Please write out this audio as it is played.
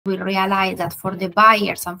We realize that for the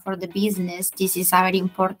buyers and for the business, this is a very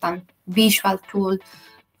important visual tool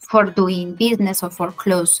for doing business or for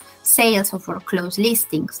close sales or for close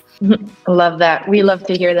listings. Love that. We love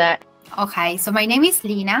to hear that. Okay, so my name is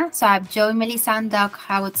Lina. So I've joined Melissa and Doug,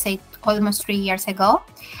 I would say almost 3 years ago.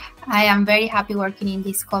 I am very happy working in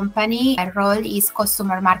this company. My role is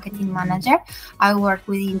customer marketing manager. I work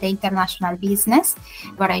within the international business.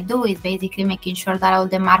 What I do is basically making sure that all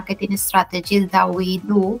the marketing strategies that we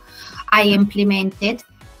do, I implemented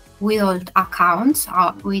with all the accounts,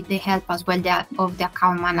 with the help as well of the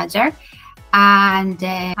account manager, and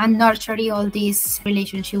nurturing all this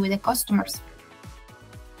relationship with the customers.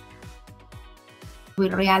 We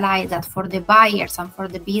realize that for the buyers and for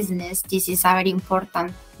the business, this is a very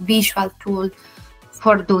important visual tool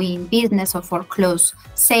for doing business or for close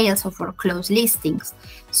sales or for close listings.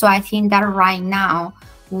 So I think that right now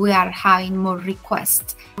we are having more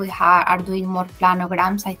requests. We are doing more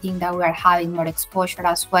planograms. I think that we are having more exposure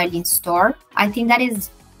as well in store. I think that is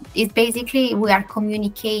basically we are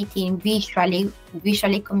communicating visually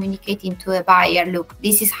communicating to the buyer, look,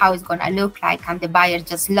 this is how it's going to look like, and the buyer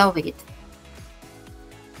just love it.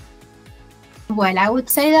 Well, I would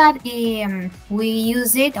say that we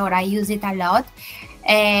use it, or I use it a lot,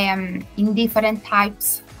 in different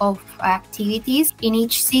types of activities. In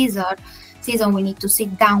each season we need to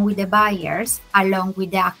sit down with the buyers along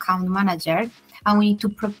with the account manager, and we need to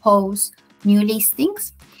propose new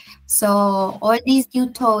listings. So all these new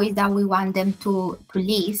toys that we want them to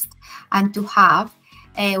list and to have,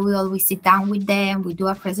 we always sit down with them, we do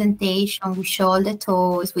a presentation, we show all the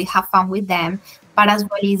toys, we have fun with them. But as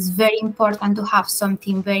well, it's very important to have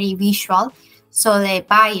something very visual so the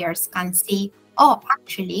buyers can see, oh,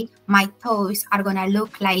 actually, my toys are going to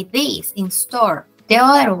look like this in store. The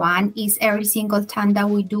other one is every single time that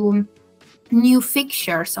we do new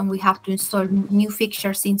fixtures and we have to install new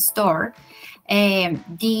fixtures in store,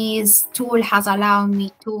 this tool has allowed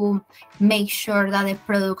me to make sure that the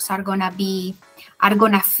products are gonna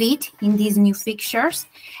fit in these new fixtures.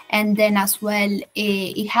 And then as well,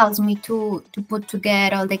 it helps me to put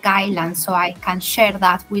together all the guidelines so I can share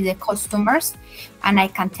that with the customers, and I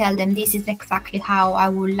can tell them this is exactly how I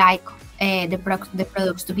would like the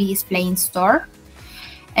products to be displayed in store.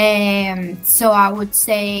 So I would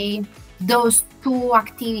say those two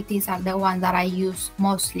activities are the ones that I use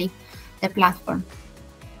mostly, the platform.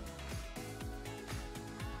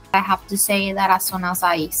 I have to say that as soon as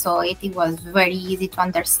I saw it, it was very easy to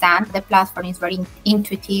understand. The platform is very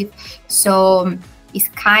intuitive, so it's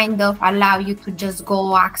kind of allow you to just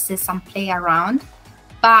go access and play around.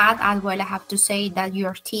 But as well, I have to say that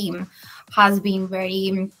your team has been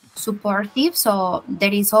very supportive. So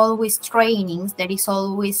there is always trainings, there is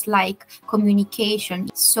always like communication.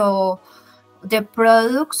 So the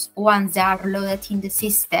products, once they are loaded in the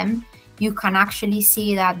system, you can actually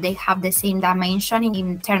see that they have the same dimension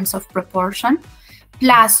in terms of proportion.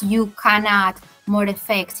 Plus, you can add more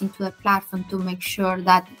effects into the platform to make sure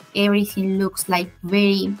that everything looks like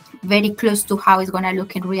very, very close to how it's going to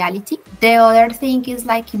look in reality. The other thing is,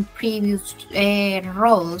 like in previous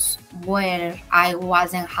roles where I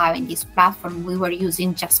wasn't having this platform, we were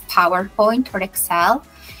using just PowerPoint or Excel,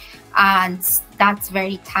 and that's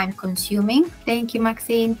very time consuming. Thank you,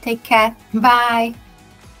 Maxine. Take care. Bye.